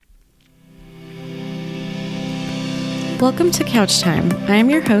Welcome to Couch Time. I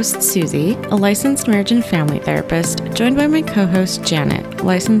am your host, Susie, a licensed marriage and family therapist, joined by my co-host, Janet,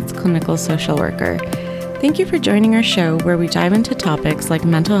 licensed clinical social worker. Thank you for joining our show where we dive into topics like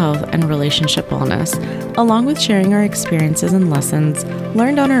mental health and relationship wellness, along with sharing our experiences and lessons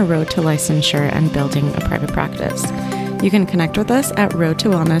learned on our road to licensure and building a private practice. You can connect with us at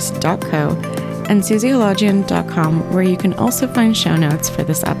roadtowellness.co and susiehalajian.com, where you can also find show notes for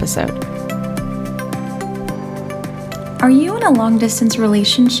this episode. Are you in a long-distance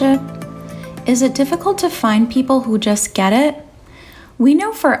relationship? Is it difficult to find people who just get it? We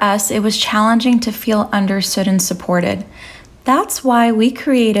know for us it was challenging to feel understood and supported. That's why we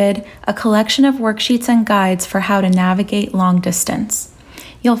created a collection of worksheets and guides for how to navigate long distance.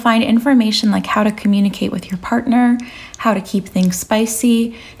 You'll find information like how to communicate with your partner, how to keep things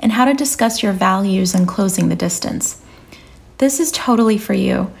spicy, and how to discuss your values in closing the distance. This is totally for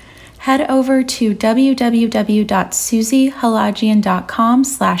you. Head over to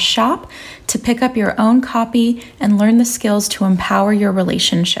www.susiehalajian.com/shop to pick up your own copy and learn the skills to empower your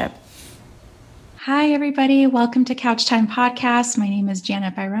relationship. Hi, everybody. Welcome to Couch Time Podcast. My name is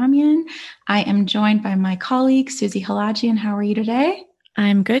Janet Bayramian. I am joined by my colleague, Susie Halajian. How are you today?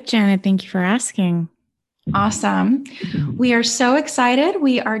 I'm good, Janet. Thank you for asking. Awesome. We are so excited.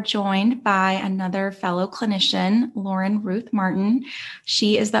 We are joined by another fellow clinician, Lauren Ruth Martin.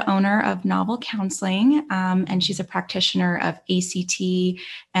 She is the owner of Novel Counseling, and she's a practitioner of ACT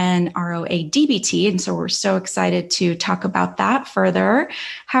and ROA-DBT. And so we're so excited to talk about that further.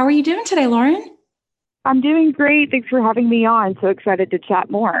 How are you doing today, Lauren? I'm doing great. Thanks for having me on. So excited to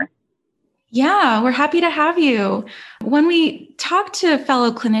chat more. Yeah, we're happy to have you. When we talk to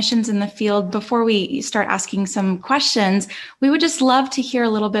fellow clinicians in the field, before we start asking some questions, we would just love to hear a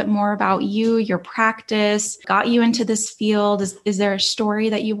little bit more about you, your practice, got you into this field. Is there a story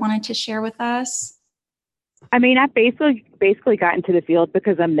that you wanted to share with us? I mean, I basically got into the field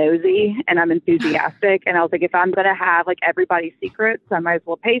because I'm nosy and I'm enthusiastic. And I was like, if I'm going to have like everybody's secrets, I might as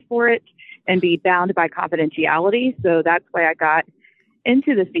well pay for it and be bound by confidentiality. So that's why I got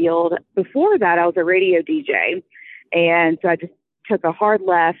into the field. Before that, I was a radio DJ. And so I just took a hard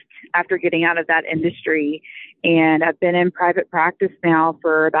left after getting out of that industry. And I've been in private practice now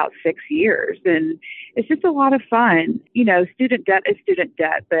for about 6 years. And it's just a lot of fun. You know, student debt is student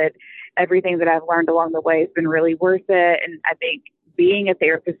debt, but everything that I've learned along the way has been really worth it. And I think being a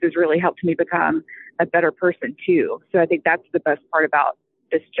therapist has really helped me become a better person too. So I think that's the best part about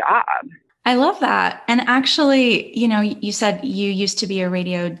this job. I love that. And actually, you know, you said you used to be a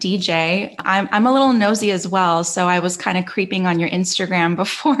radio DJ. I'm a little nosy as well. So I was kind of creeping on your Instagram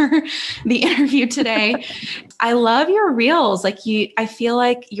before the interview today. I love your reels. I feel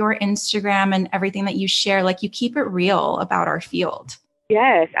like your Instagram and everything that you share, like you keep it real about our field.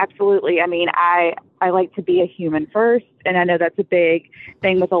 Yes, absolutely. I mean, I like to be a human first. And I know that's a big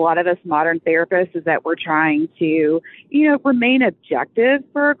thing with a lot of us modern therapists is that we're trying to, remain objective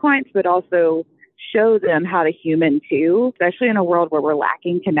for our clients, but also show them how to human too, especially in a world where we're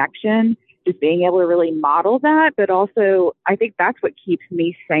lacking connection, just being able to really model that. But also, I think that's what keeps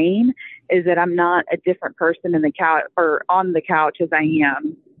me sane is that I'm not a different person in the couch or on the couch as I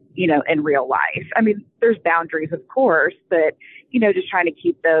am, in real life. I mean, there's boundaries, of course, but, just trying to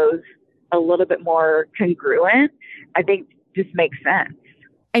keep those a little bit more congruent, I think just makes sense.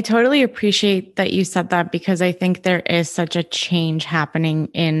 I totally appreciate that you said that because I think there is such a change happening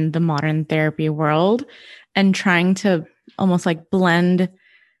in the modern therapy world and trying to almost like blend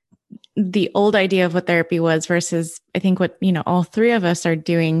the old idea of what therapy was versus I think what, all three of us are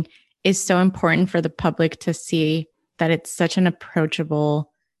doing is so important for the public to see that it's such an approachable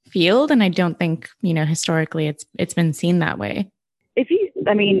field. And I don't think, historically it's been seen that way. If you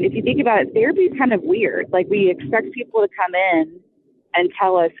think about it, therapy is kind of weird. Like we expect people to come in and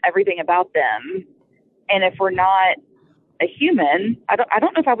tell us everything about them. And if we're not a human, I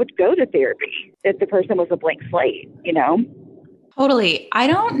don't know if I would go to therapy if the person was a blank slate, Totally. I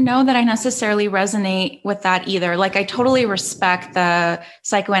don't know that I necessarily resonate with that either. Like I totally respect the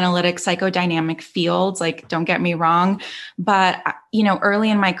psychoanalytic, psychodynamic fields. Like, don't get me wrong, but early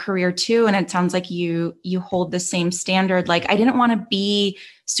in my career too, and it sounds like you hold the same standard. Like I didn't want to be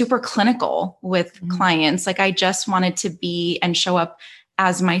super clinical with clients. Like I just wanted to be and show up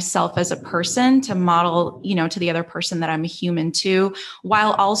as myself as a person to model, to the other person that I'm a human too,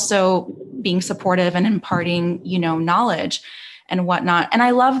 while also being supportive and imparting, knowledge and whatnot. And I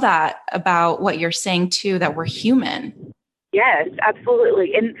love that about what you're saying too, that we're human. Yes,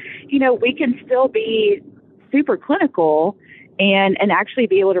 absolutely. And, we can still be super clinical and actually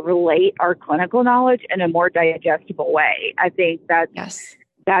be able to relate our clinical knowledge in a more digestible way. I think that's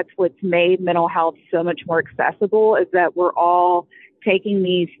that's what's made mental health so much more accessible, is that we're all taking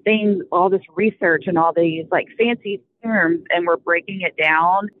these things, all this research and all these like fancy terms, and we're breaking it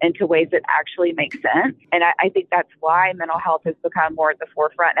down into ways that actually make sense. And I think that's why mental health has become more at the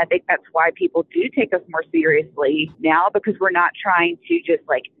forefront. And I think that's why people do take us more seriously now, because we're not trying to just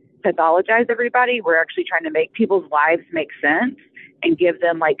like pathologize everybody. We're actually trying to make people's lives make sense and give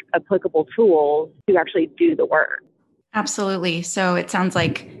them like applicable tools to actually do the work. Absolutely. So it sounds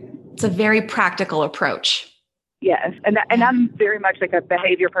like it's a very practical approach. Yes. And I'm very much like a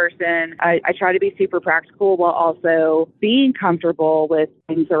behavior person. I try to be super practical while also being comfortable with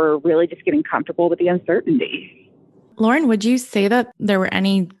things, or really just getting comfortable with the uncertainty. Lauren, would you say that there were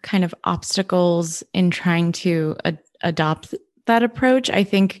any kind of obstacles in trying to adopt that approach? I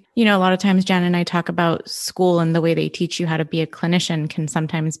think, a lot of times Jan and I talk about school, and the way they teach you how to be a clinician can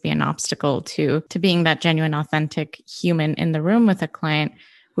sometimes be an obstacle to being that genuine, authentic human in the room with a client.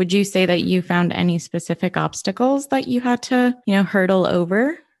 Would you say that you found any specific obstacles that you had to, hurdle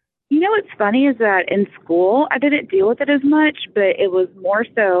over? What's funny is that in school, I didn't deal with it as much, but it was more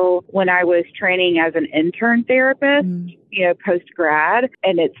so when I was training as an intern therapist, post-grad.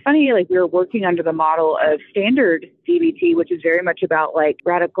 And it's funny, like we were working under the model of standard DBT, which is very much about like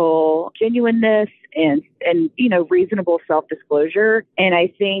radical genuineness and reasonable self-disclosure. And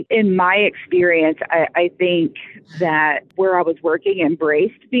I think in my experience, I think that where I was working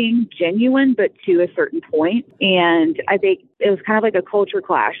embraced being genuine, but to a certain point. And I think it was kind of like a culture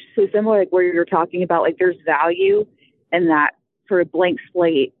clash. So similar like where you're talking about, like there's value in that sort of blank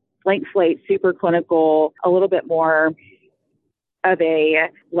slate, super clinical, a little bit more of a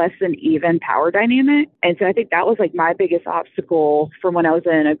less than even power dynamic. And so I think that was like my biggest obstacle from when I was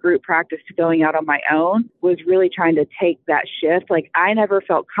in a group practice to going out on my own, was really trying to take that shift. Like I never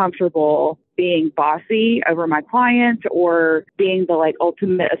felt comfortable being bossy over my clients or being the like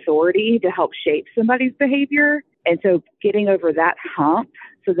ultimate authority to help shape somebody's behavior. And so getting over that hump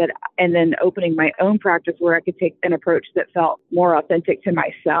and then opening my own practice where I could take an approach that felt more authentic to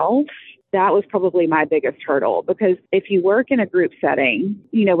myself, that was probably my biggest hurdle. Because if you work in a group setting,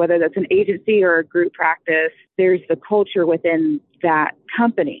 whether that's an agency or a group practice, there's the culture within that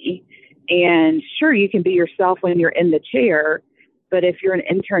company. And sure, you can be yourself when you're in the chair, but if you're an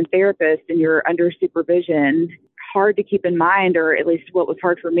intern therapist and you're under supervision, hard to keep in mind, or at least what was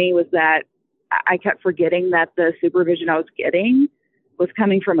hard for me, was that I kept forgetting that the supervision I was getting was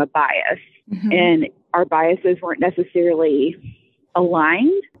coming from a bias. Mm-hmm. And our biases weren't necessarily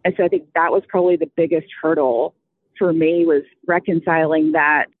aligned. And so I think that was probably the biggest hurdle for me, was reconciling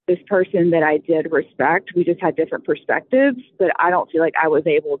that this person that I did respect, we just had different perspectives, but I don't feel like I was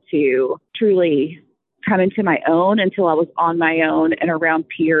able to truly come into my own until I was on my own and around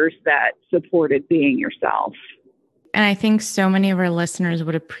peers that supported being yourself. And I think so many of our listeners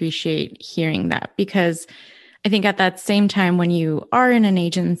would appreciate hearing that, because I think at that same time, when you are in an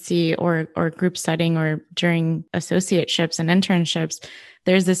agency or group setting or during associateships and internships,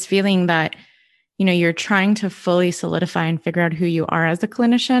 there's this feeling that, you're trying to fully solidify and figure out who you are as a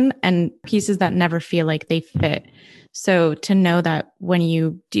clinician, and pieces that never feel like they fit. So to know that when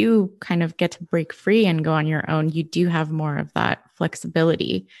you do kind of get to break free and go on your own, you do have more of that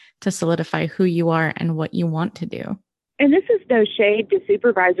flexibility to solidify who you are and what you want to do. And this is no shade to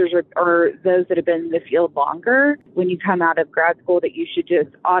supervisors or those that have been in the field longer. When you come out of grad school, that you should just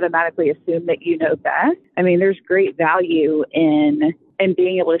automatically assume that you know best. I mean, there's great value in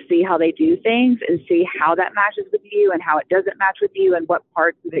being able to see how they do things and see how that matches with you and how it doesn't match with you and what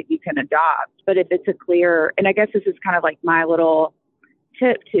parts of it you can adopt. But if it's a clear, and I guess this is kind of like my little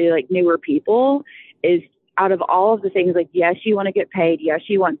tip to like newer people, is out of all of the things, like, yes, you want to get paid. Yes,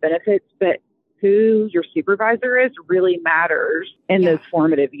 you want benefits, but who your supervisor is really matters in those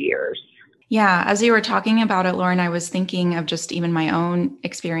formative years. Yeah. As you were talking about it, Lauren, I was thinking of just even my own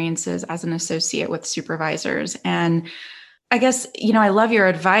experiences as an associate with supervisors. And I guess, I love your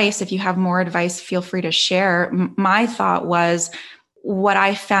advice. If you have more advice, feel free to share. My thought was, what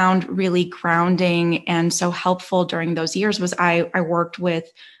I found really grounding and so helpful during those years was I worked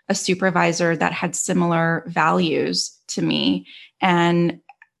with a supervisor that had similar values to me, and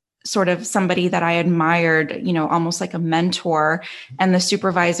sort of somebody that I admired, almost like a mentor. And the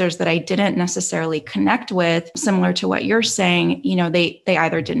supervisors that I didn't necessarily connect with, similar to what you're saying, they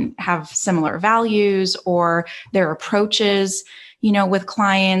either didn't have similar values, or their approaches, with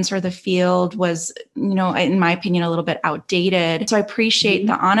clients or the field was, in my opinion, a little bit outdated. So I appreciate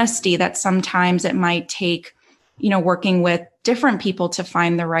the honesty that sometimes it might take, working with different people to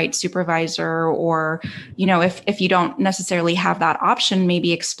find the right supervisor, or, if you don't necessarily have that option,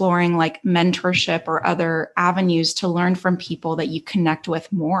 maybe exploring like mentorship or other avenues to learn from people that you connect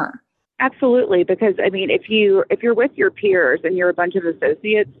with more. Absolutely. Because I mean, if you're with your peers and you're a bunch of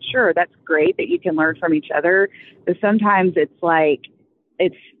associates, sure, that's great that you can learn from each other. But sometimes it's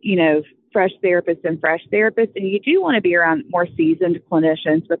fresh therapists and fresh therapists. And you do want to be around more seasoned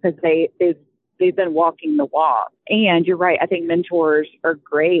clinicians because they've been walking the walk. And you're right. I think mentors are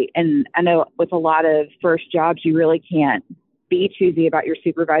great. And I know with a lot of first jobs, you really can't be choosy about your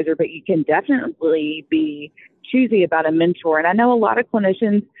supervisor, but you can definitely be choosy about a mentor. And I know a lot of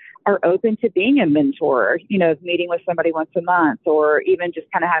clinicians are open to being a mentor, meeting with somebody once a month, or even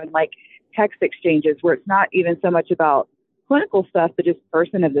just kind of having like text exchanges where it's not even so much about clinical stuff, but just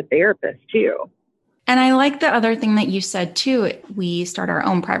person of the therapist too. And I like the other thing that you said too. We start our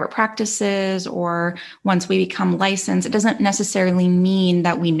own private practices, or once we become licensed, it doesn't necessarily mean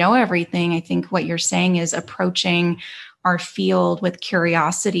that we know everything. I think what you're saying is approaching our field with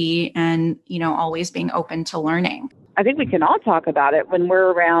curiosity and, always being open to learning. I think we can all talk about it when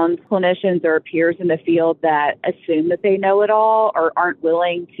we're around clinicians or peers in the field that assume that they know it all or aren't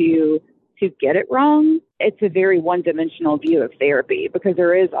willing to get it wrong. It's a very one-dimensional view of therapy because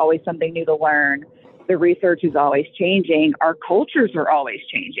there is always something new to learn. The research is always changing. Our cultures are always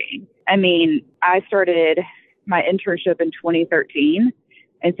changing. I mean, I started my internship in 2013.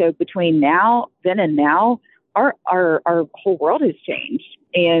 And so between then and now, our whole world has changed.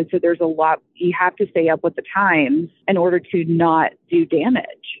 And so there's a lot, you have to stay up with the times in order to not do damage.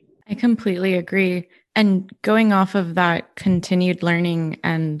 I completely agree. And going off of that continued learning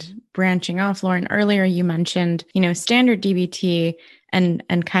and branching off, Lauren, earlier you mentioned, standard DBT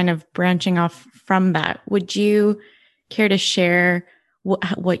and kind of branching off from that. Would you care to share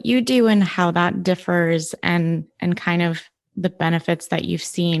what you do and how that differs and kind of the benefits that you've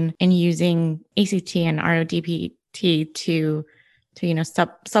seen in using ACT and RODBT to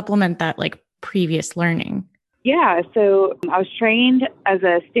supplement that like previous learning? Yeah. So I was trained as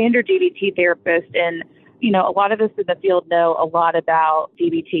a standard DBT therapist, and, a lot of us in the field know a lot about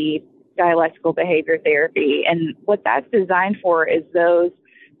DBT, dialectical behavior therapy. And what that's designed for is those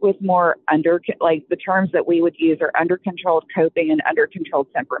with more the terms that we would use are under controlled coping and under controlled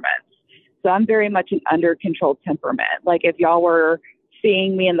temperaments. So I'm very much an under controlled temperament. Like if y'all were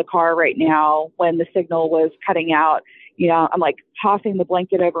seeing me in the car right now when the signal was cutting out, I'm like tossing the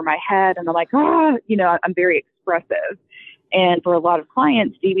blanket over my head and I'm like, I'm very expressive. And for a lot of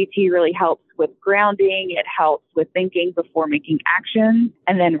clients, DBT really helps with grounding. It helps with thinking before making action.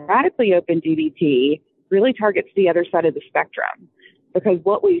 And then radically open DBT really targets the other side of the spectrum. Because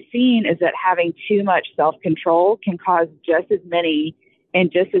what we've seen is that having too much self-control can cause just as many and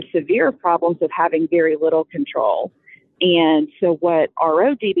just as severe problems of having very little control. And so what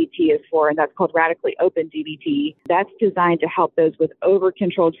RODBT is for, and that's called radically open DBT, that's designed to help those with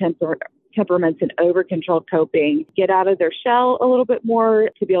over-controlled temperaments and over-controlled coping get out of their shell a little bit more,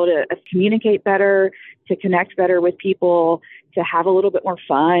 to be able to communicate better, to connect better with people, to have a little bit more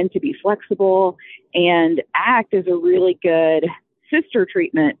fun, to be flexible. And ACT is a really good sister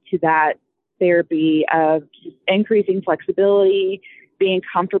treatment to that therapy of just increasing flexibility, being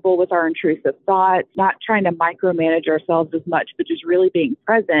comfortable with our intrusive thoughts, not trying to micromanage ourselves as much, but just really being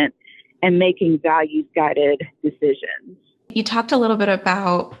present and making values-guided decisions. You talked a little bit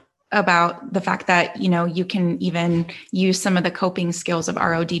about the fact that, you can even use some of the coping skills of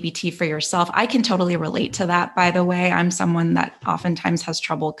RODBT for yourself. I can totally relate to that, by the way. I'm someone that oftentimes has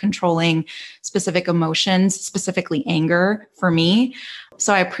trouble controlling specific emotions, specifically anger for me.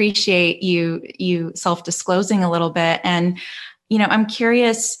 So I appreciate you self-disclosing a little bit. And, I'm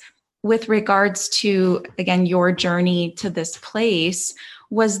curious with regards to, again, your journey to this place.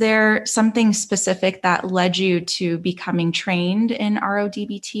 Was there something specific that led you to becoming trained in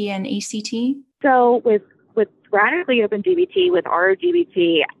RODBT and ACT? So with radically open DBT, with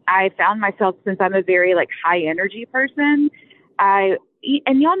RODBT, I found myself, since I'm a very high energy person, and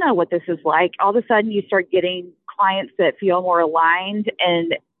y'all know what this is like. All of a sudden you start getting clients that feel more aligned.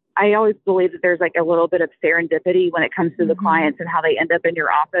 And I always believe that there's a little bit of serendipity when it comes to the clients and how they end up in your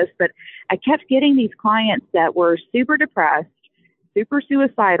office. But I kept getting these clients that were super depressed, super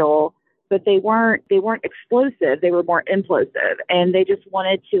suicidal, but they weren't explosive. They were more implosive, and they just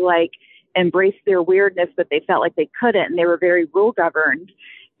wanted to embrace their weirdness, but they felt like they couldn't, and they were very rule governed.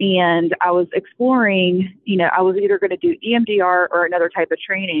 And I was exploring, I was either going to do EMDR or another type of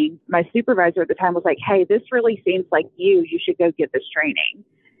training. My supervisor at the time was like, "Hey, this really seems like you should go get this training."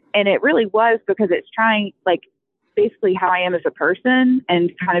 And it really was, because it's trying, basically how I am as a person,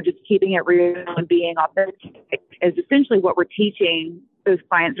 and kind of just keeping it real and being authentic is essentially what we're teaching those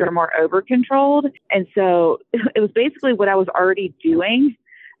clients that are more over controlled. And so it was basically what I was already doing.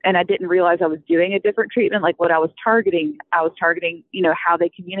 And I didn't realize I was doing a different treatment. Like what I was targeting, how they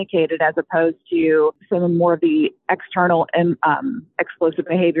communicated, as opposed to some more of the external explosive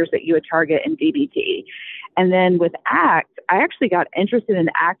behaviors that you would target in DBT. And then with ACT, I actually got interested in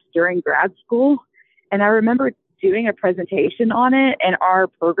ACT during grad school. And I remember doing a presentation on it, and our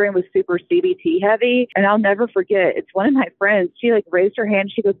program was super CBT heavy. And I'll never forget, it's one of my friends, she like raised her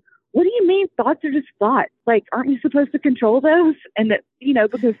hand. She goes, "What do you mean thoughts are just thoughts? Like, aren't you supposed to control those?" And that,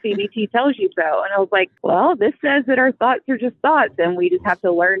 because CBT tells you so. And I was like, well, this says that our thoughts are just thoughts, and we just have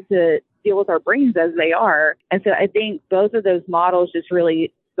to learn to deal with our brains as they are. And so I think both of those models just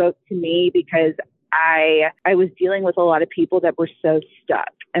really spoke to me, because I was dealing with a lot of people that were so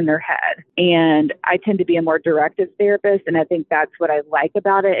stuck in their head. And I tend to be a more directive therapist. And I think that's what I like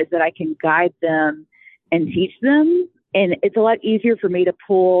about it, is that I can guide them and teach them. And it's a lot easier for me to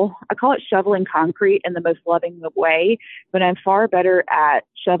pull, I call it shoveling concrete in the most loving way, but I'm far better at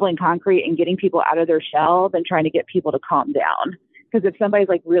shoveling concrete and getting people out of their shell than trying to get people to calm down. Because if somebody's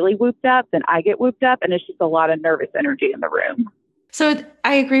like really whooped up, then I get whooped up, and it's just a lot of nervous energy in the room. So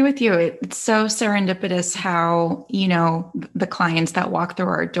I agree with you. It's so serendipitous how, the clients that walk through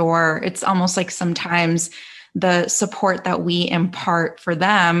our door, it's almost like sometimes the support that we impart for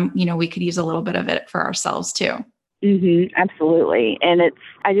them, we could use a little bit of it for ourselves too. Mm-hmm, absolutely. And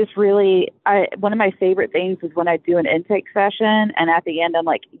one of my favorite things is when I do an intake session, and at the end, I'm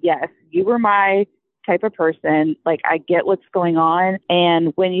like, yes, you were my type of person. Like, I get what's going on.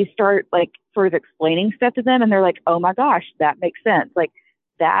 And when you start like sort of explaining stuff to them, and they're like, oh my gosh, that makes sense. Like,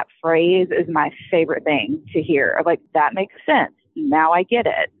 that phrase is my favorite thing to hear. Of like, that makes sense. Now I get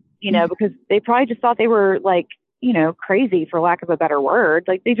it, because they probably just thought they were like, crazy, for lack of a better word.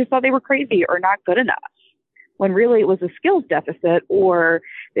 Like, they just thought they were crazy or not good enough, when really it was a skills deficit, or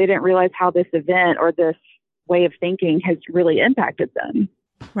they didn't realize how this event or this way of thinking has really impacted them.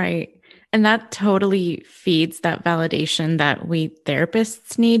 Right. And that totally feeds that validation that we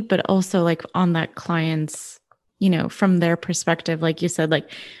therapists need, but also like on that client's, from their perspective, like you said, like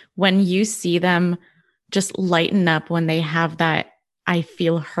when you see them just lighten up when they have that I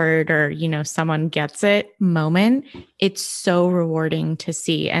feel heard, or, someone gets it moment, it's so rewarding to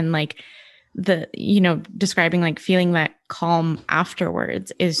see. And like describing like feeling that calm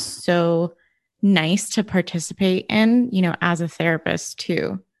afterwards is so nice to participate in, as a therapist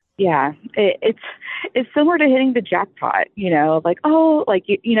too. Yeah, it's similar to hitting the jackpot, like, oh, like,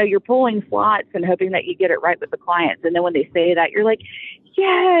 you're pulling slots and hoping that you get it right with the clients. And then when they say that, you're like,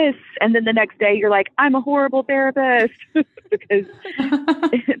 yes. And then the next day you're like, I'm a horrible therapist, because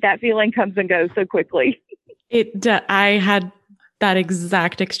that feeling comes and goes so quickly. I had that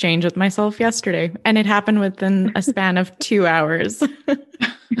exact exchange with myself yesterday, and it happened within a span of 2 hours.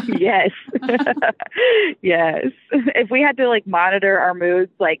 Yes. Yes. If we had to like monitor our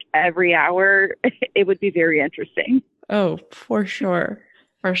moods like every hour, it would be very interesting. Oh, for sure.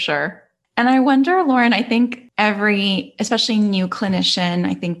 For sure. And I wonder, Lauren, I think especially new clinician,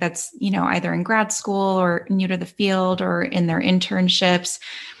 I think that's, either in grad school or new to the field or in their internships,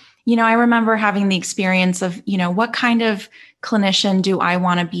 I remember having the experience of, what kind of clinician do I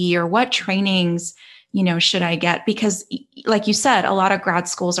want to be, or what trainings, should I get? Because like you said, a lot of grad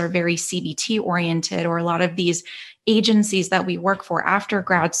schools are very CBT oriented, or a lot of these agencies that we work for after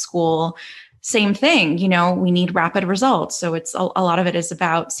grad school, same thing, we need rapid results. So it's a lot of it is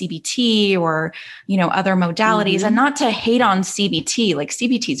about CBT or, other modalities. Mm-hmm. And not to hate on CBT, like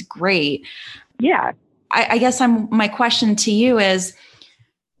CBT is great. Yeah. I guess my question to you is,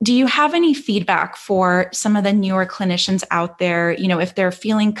 do you have any feedback for some of the newer clinicians out there, if they're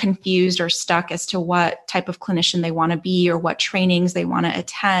feeling confused or stuck as to what type of clinician they want to be, or what trainings they want to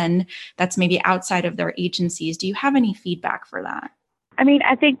attend that's maybe outside of their agencies? Do you have any feedback for that? I mean,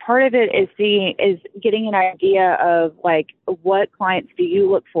 I think part of it is getting an idea of like, what clients do you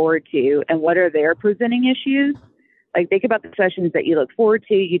look forward to, and what are their presenting issues? Like, think about the sessions that you look forward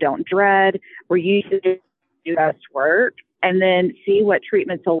to, you don't dread, where you do best work, and then see what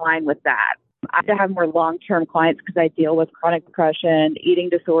treatments align with that. I have to have more long-term clients because I deal with chronic depression, eating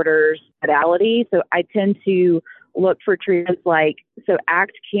disorders, modality. So I tend to look for treatments so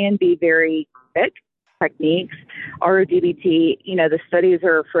ACT can be very quick techniques. RODBT, the studies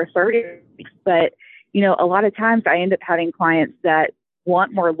are for 30 weeks, but, a lot of times I end up having clients that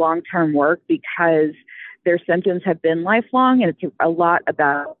want more long-term work because their symptoms have been lifelong, and it's a lot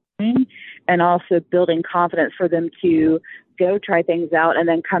about and also building confidence for them to go try things out and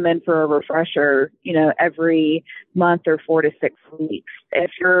then come in for a refresher, every month or 4 to 6 weeks.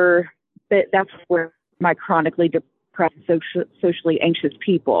 That's where my chronically depressed, socially anxious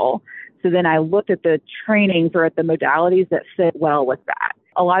people. So then I looked at the trainings or at the modalities that fit well with that.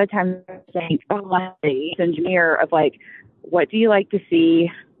 A lot of times I think, I'm an engineer of like, what do you like to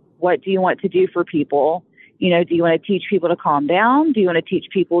see? What do you want to do for people? Do you want to teach people to calm down? Do you want to teach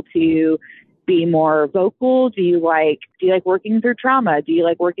people to be more vocal? Do you like working through trauma? Do you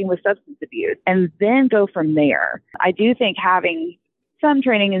like working with substance abuse? And then go from there. I do think having some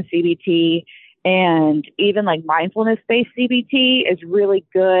training in CBT and even like mindfulness-based CBT is really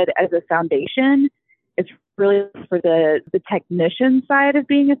good as a foundation. It's really for the technician side of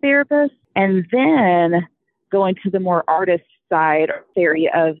being a therapist. And then going to the more artist side area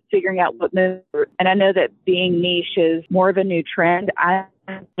of figuring out what moves. And I know that being niche is more of a new trend. I'm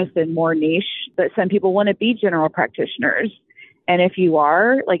in more niche, but some people want to be general practitioners. And if you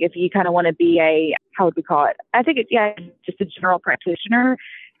are, like if you kind of want to be how would we call it? I think just a general practitioner,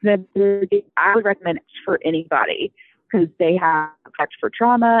 then I would recommend it for anybody because they have ACT for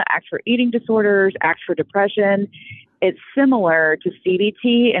trauma, ACT for eating disorders, ACT for depression. It's similar to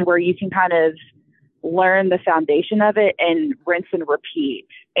CBT and where you can kind of learn the foundation of it and rinse and repeat.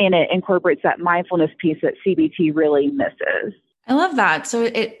 And it incorporates that mindfulness piece that CBT really misses. I love that. So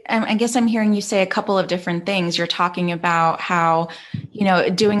I guess I'm hearing you say a couple of different things. You're talking about how,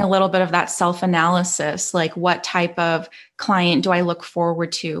 doing a little bit of that self-analysis, like what type of client do I look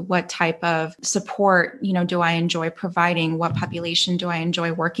forward to? What type of support, do I enjoy providing? What population do I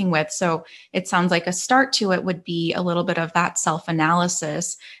enjoy working with? So it sounds like a start to it would be a little bit of that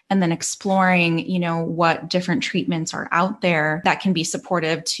self-analysis and then exploring, what different treatments are out there that can be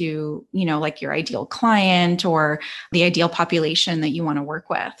supportive to, like your ideal client or the ideal population that you want to work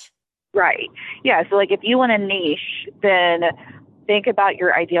with. Right. Yeah. So like if you want a niche, then think about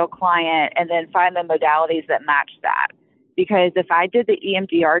your ideal client and then find the modalities that match that. Because if I did the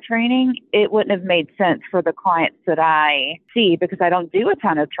EMDR training, it wouldn't have made sense for the clients that I see because I don't do a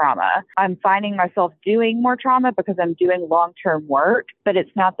ton of trauma. I'm finding myself doing more trauma because I'm doing long-term work, but it's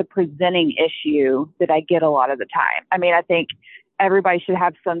not the presenting issue that I get a lot of the time. I mean, I think everybody should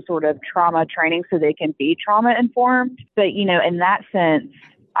have some sort of trauma training so they can be trauma informed. But, in that sense,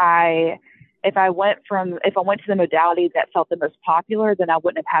 if I went to the modality that felt the most popular, then I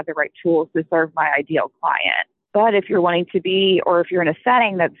wouldn't have had the right tools to serve my ideal client. But if you're wanting to be, or if you're in a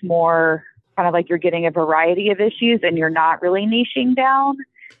setting that's more kind of like you're getting a variety of issues and you're not really niching down,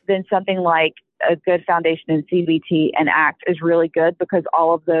 then something like a good foundation in CBT and ACT is really good because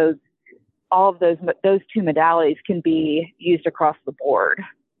all of those two modalities can be used across the board.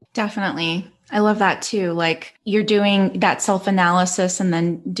 Definitely. I love that too. Like you're doing that self-analysis and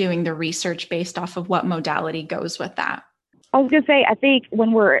then doing the research based off of what modality goes with that. I was going to say, I think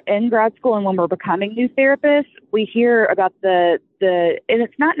when we're in grad school and when we're becoming new therapists, we hear about and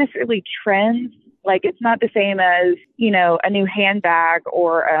it's not necessarily trends. Like it's not the same as, a new handbag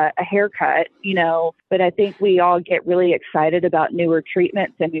or a haircut, but I think we all get really excited about newer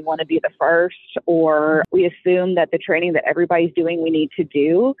treatments and we want to be the first, or we assume that the training that everybody's doing, we need to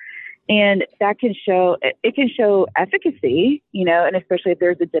do. And that can show efficacy, and especially if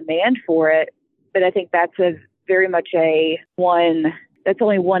there's a demand for it. But I think that's very much that's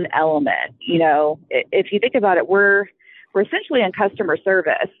only one element. If you think about it, we're essentially in customer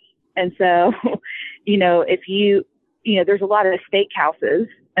service. And so, if there's a lot of steakhouses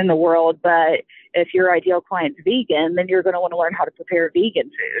in the world, but if your ideal client's vegan, then you're going to want to learn how to prepare vegan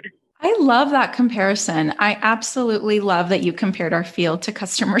food. I love that comparison. I absolutely love that you compared our field to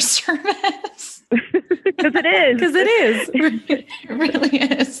customer service. Because it is. Because it is. It really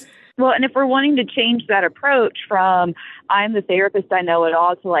is. Well, and if we're wanting to change that approach from I'm the therapist, I know it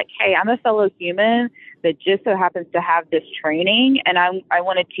all, to like, hey, I'm a fellow human that just so happens to have this training and I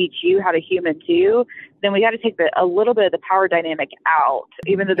want to teach you how to human too, then we got to take a little bit of the power dynamic out,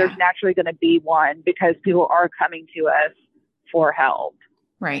 even though there's naturally going to be one because people are coming to us for help.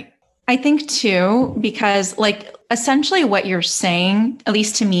 Right. I think too, because like essentially what you're saying, at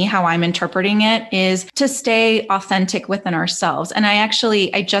least to me, how I'm interpreting it is to stay authentic within ourselves. And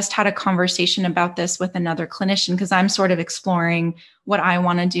I just had a conversation about this with another clinician because I'm sort of exploring what I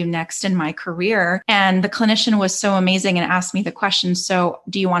want to do next in my career. And the clinician was so amazing and asked me the question, so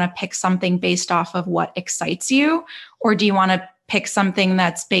do you want to pick something based off of what excites you? Or do you want to pick something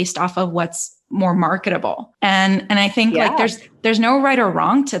that's based off of what's more marketable. And I think like there's no right or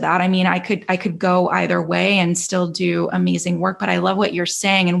wrong to that. I mean, I could go either way and still do amazing work, but I love what you're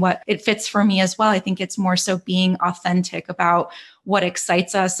saying and what it fits for me as well. I think it's more so being authentic about what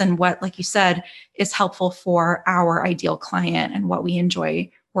excites us and what, like you said, is helpful for our ideal client and what we enjoy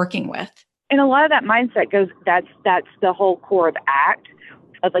working with. And a lot of that mindset goes, that's the whole core of ACT.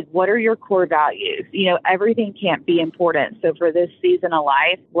 Of like, what are your core values? Everything can't be important. So for this season of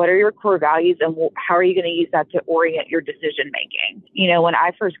life, what are your core values and how are you going to use that to orient your decision making? When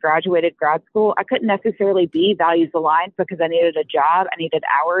I first graduated grad school, I couldn't necessarily be values aligned because I needed a job, I needed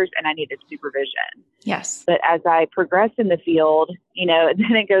hours, and I needed supervision. Yes. But as I progressed in the field,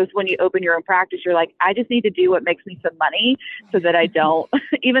 then it goes, when you open your own practice, you're like, I just need to do what makes me some money so that I don't,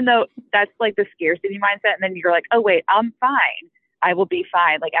 even though that's like the scarcity mindset. And then you're like, oh, wait, I'm fine. I will be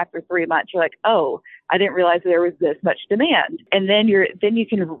fine. Like after 3 months, you're like, oh, I didn't realize there was this much demand. And then you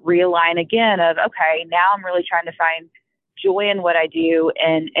can realign again of, okay, now I'm really trying to find joy in what I do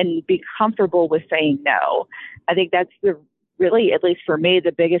and be comfortable with saying no. I think that's really, at least for me,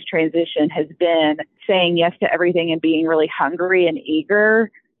 the biggest transition has been saying yes to everything and being really hungry and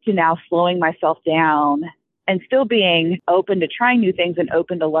eager to now slowing myself down and still being open to trying new things and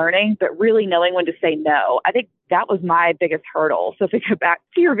open to learning, but really knowing when to say no. I think that was my biggest hurdle. So if we go back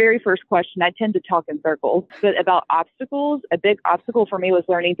to your very first question, I tend to talk in circles, but about obstacles, a big obstacle for me was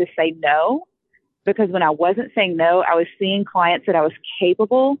learning to say no, because when I wasn't saying no, I was seeing clients that I was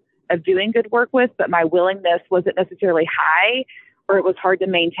capable of doing good work with, but my willingness wasn't necessarily high, or it was hard to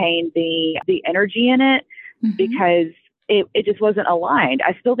maintain the energy in it because it just wasn't aligned.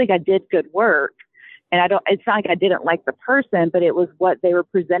 I still think I did good work. And it's not like I didn't like the person, but it was what they were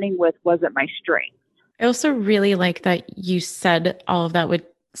presenting with wasn't my strength. I also really like that you said all of that with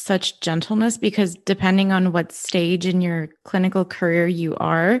such gentleness, because depending on what stage in your clinical career you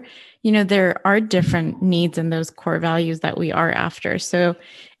are, there are different needs and those core values that we are after. So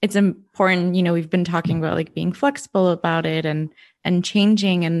it's important, we've been talking about like being flexible about it and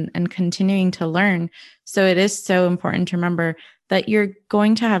changing and continuing to learn. So it is so important to remember that you're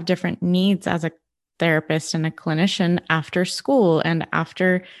going to have different needs as a therapist and a clinician after school and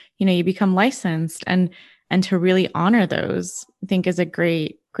after, you become licensed, and to really honor those, I think is a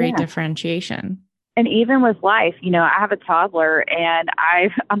great differentiation. And even with life, I have a toddler and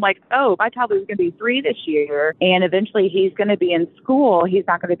I'm like, oh, my toddler's going to be 3 this year. And eventually he's going to be in school. He's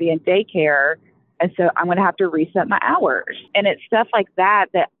not going to be in daycare. And so I'm going to have to reset my hours. And it's stuff like that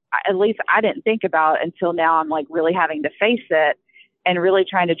at least I didn't think about until now. I'm like really having to face it and really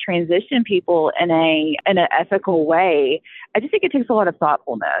trying to transition people in an ethical way. I just think it takes a lot of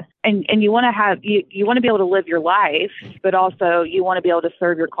thoughtfulness, and you want to have, you want to be able to live your life, but also you want to be able to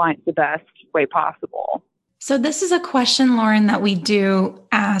serve your clients the best way possible. So this is a question, Lauren, that we do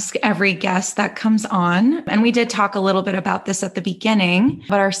ask every guest that comes on. And we did talk a little bit about this at the beginning,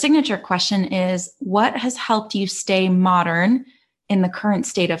 but our signature question is, what has helped you stay modern in the current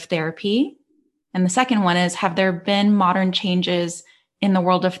state of therapy? And the second one is, have there been modern changes in the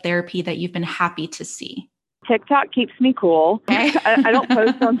world of therapy that you've been happy to see? TikTok keeps me cool. Okay. I don't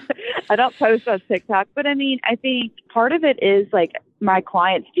post on TikTok, but I mean, I think part of it is like my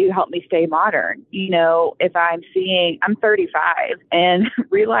clients do help me stay modern. If I'm 35 and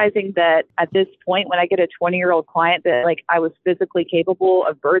realizing that at this point, when I get a 20-year-old client that like I was physically capable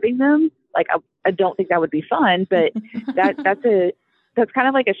of birthing them, like I don't think that would be fun, but that's kind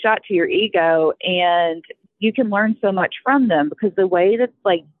of like a shot to your ego, and you can learn so much from them because the way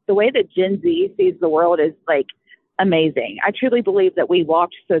that Gen Z sees the world is like amazing. I truly believe that we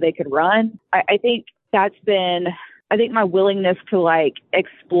walked so they could run. I think my willingness to like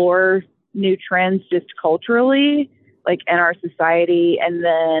explore new trends just culturally, like in our society,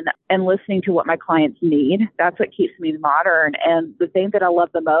 and listening to what my clients need. That's what keeps me modern. And the thing that I love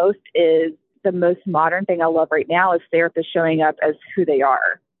the most is the most modern thing I love right now is therapists showing up as who they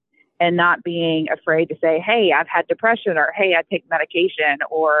are and not being afraid to say, hey, I've had depression, or hey, I take medication,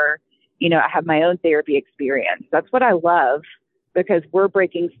 or, I have my own therapy experience. That's what I love, because we're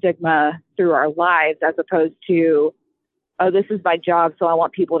breaking stigma through our lives as opposed to, oh, this is my job, so I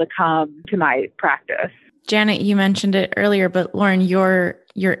want people to come to my practice. Janet, you mentioned it earlier, but Lauren, your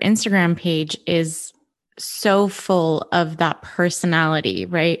Instagram page is so full of that personality,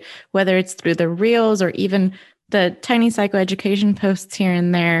 right? Whether it's through the reels or even the tiny psychoeducation posts here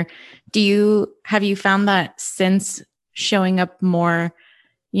and there. Have you found that since showing up more,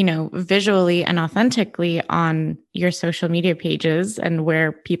 visually and authentically on your social media pages and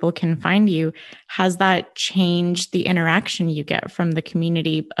where people can find you, has that changed the interaction you get from the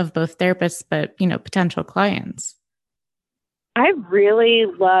community of both therapists, but, potential clients? I really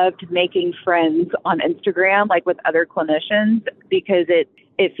loved making friends on Instagram, like with other clinicians, because it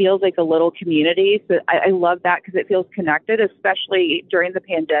feels like a little community. So I love that because it feels connected, especially during the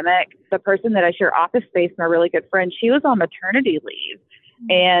pandemic. The person that I share office space, my really good friend, she was on maternity leave.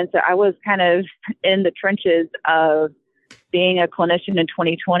 And so I was kind of in the trenches of being a clinician in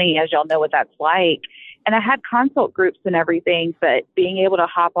 2020, as y'all know what that's like. And I had consult groups and everything, but being able to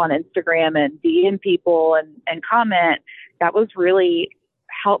hop on Instagram and DM people and comment, that was really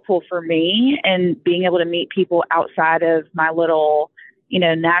helpful for me. And being able to meet people outside of my little,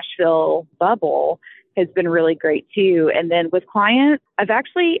 Nashville bubble has been really great too. And then with clients,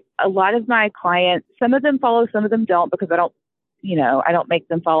 a lot of my clients, some of them follow, some of them don't, because I don't make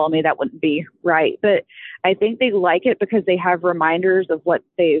them follow me. That wouldn't be right. But I think they like it because they have reminders of what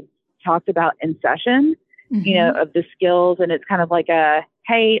they've talked about in session, of the skills. And it's kind of like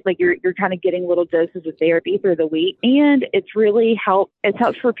hey, like you're kind of getting little doses of therapy through the week. And it's really helped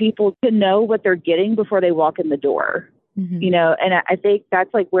for people to know what they're getting before they walk in the door. And I think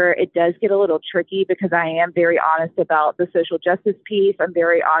that's like where it does get a little tricky, because I am very honest about the social justice piece. I'm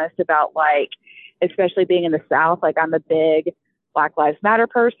very honest about, like, especially being in the South, like I'm a big Black Lives Matter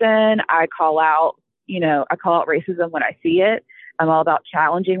person. I call out racism when I see it. I'm all about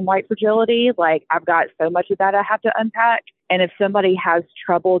challenging white fragility. Like, I've got so much of that I have to unpack. And if somebody has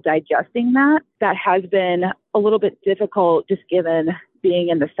trouble digesting that has been a little bit difficult, just given being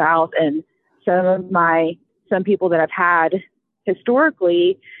in the South. And some people that I've had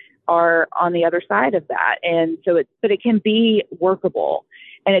historically are on the other side of that. And so but it can be workable,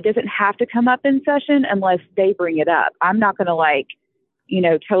 and it doesn't have to come up in session unless they bring it up. I'm not going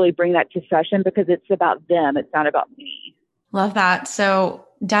to totally bring that to session, because it's about them. It's not about me. Love that. So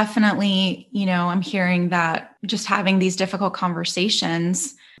definitely, I'm hearing that just having these difficult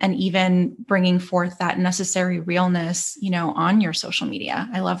conversations and even bringing forth that necessary realness, on your social media.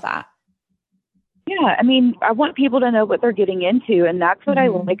 I love that. Yeah. I mean, I want people to know what they're getting into. And that's what I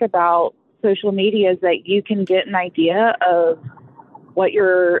like about social media, is that you can get an idea of what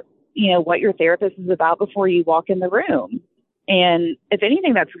your therapist is about before you walk in the room. And if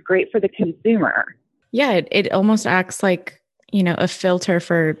anything, that's great for the consumer. Yeah. It almost acts like, a filter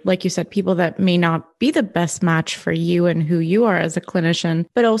for, like you said, people that may not be the best match for you and who you are as a clinician,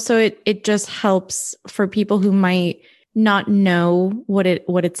 but also it just helps for people who might not know what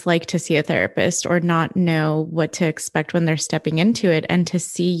it's like to see a therapist, or not know what to expect when they're stepping into it, and to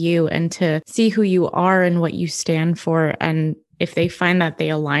see you and to see who you are and what you stand for. And if they find that they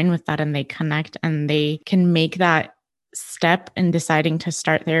align with that and they connect and they can make that step in deciding to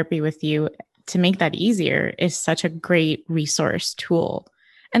start therapy with you, to make that easier is such a great resource tool.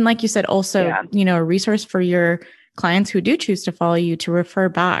 And like you said, also, a resource for your clients who do choose to follow you to refer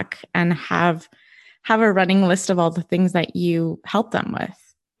back and have a running list of all the things that you help them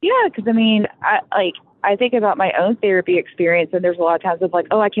with. Yeah. Cause I mean, I think about my own therapy experience, and there's a lot of times of like,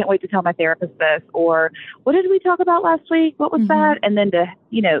 oh, I can't wait to tell my therapist this, or what did we talk about last week? What was that? And then to,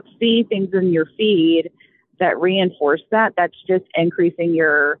 see things in your feed that reinforce that, that's just increasing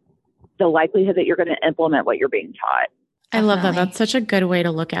the likelihood that you're going to implement what you're being taught. I love that. That's such a good way to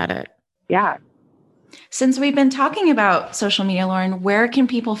look at it. Yeah. Since we've been talking about social media, Lauren, where can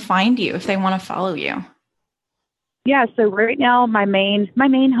people find you if they want to follow you? Yeah, so right now my main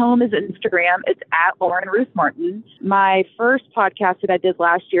home is Instagram. It's at Lauren Ruth Martin. My first podcast that I did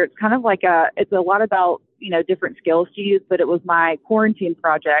last year, it's kind of like it's a lot about, different skills to use, but it was my quarantine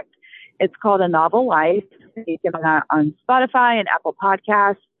project. It's called A Novel Life. You can find that on Spotify and Apple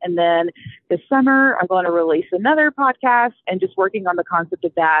Podcasts. And then this summer, I'm going to release another podcast and just working on the concept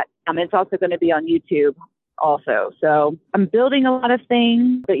of that. It's also going to be on YouTube also. So I'm building a lot of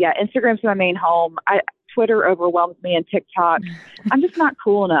things. But yeah, Instagram's my main home. Twitter overwhelms me, and TikTok. I'm just not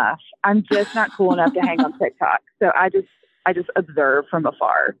cool enough. I'm just not cool enough to hang on TikTok. So I just observe from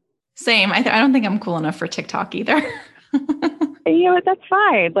afar. Same. I don't think I'm cool enough for TikTok either. You know what? That's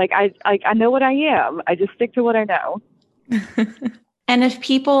fine. Like I know what I am. I just stick to what I know. And if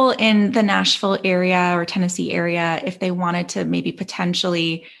people in the Nashville area or Tennessee area, if they wanted to maybe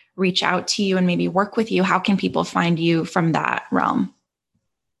potentially reach out to you and maybe work with you, how can people find you from that realm?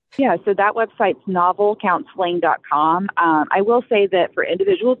 Yeah, so that website's novelcounseling.com. I will say that for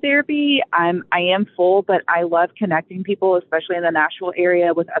individual therapy, I am full, but I love connecting people, especially in the Nashville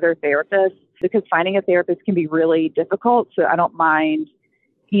area, with other therapists, because finding a therapist can be really difficult. So I don't mind,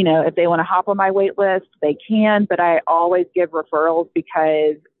 if they want to hop on my wait list, they can, but I always give referrals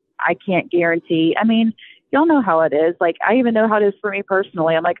because I can't guarantee. I mean, y'all know how it is. Like, I even know how it is for me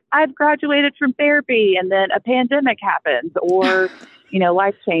personally. I'm like, I've graduated from therapy and then a pandemic happens, or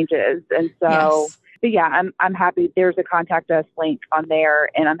life changes. And so yeah, I'm happy. There's a contact us link on there,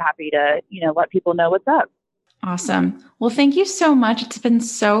 and I'm happy to, let people know what's up. Awesome. Well, thank you so much. It's been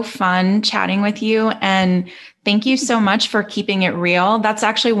so fun chatting with you. And thank you so much for keeping it real. That's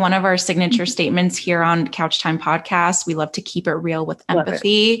actually one of our signature statements here on Couch Time Podcast. We love to keep it real with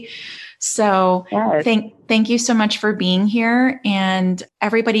empathy. So yes. thank you so much for being here. And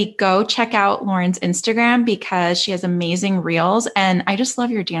everybody go check out Lauren's Instagram because she has amazing reels. And I just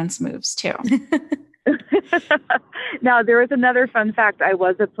love your dance moves too. Now, there is another fun fact. I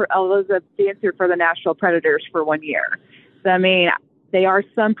was a dancer for the Nashville Predators for 1 year. So, I mean, they are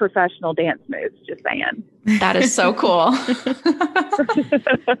some professional dance moves, just saying. That is so cool.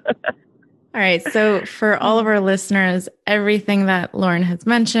 All right. So for all of our listeners, everything that Lauren has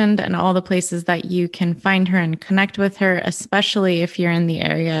mentioned and all the places that you can find her and connect with her, especially if you're in the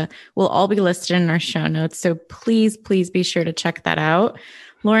area, will all be listed in our show notes. So please be sure to check that out.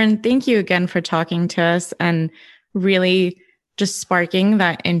 Lauren, thank you again for talking to us and really just sparking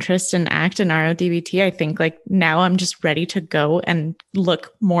that interest in ACT and RODBT. I think now I'm just ready to go and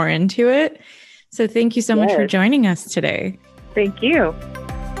look more into it. So thank you so much for joining us today. Thank you.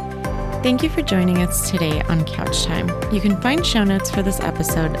 Thank you for joining us today on Couch Time. You can find show notes for this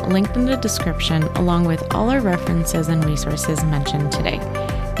episode linked in the description, along with all our references and resources mentioned today.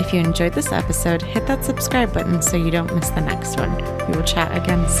 If you enjoyed this episode, hit that subscribe button so you don't miss the next one. We will chat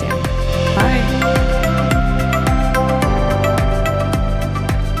again soon. Bye.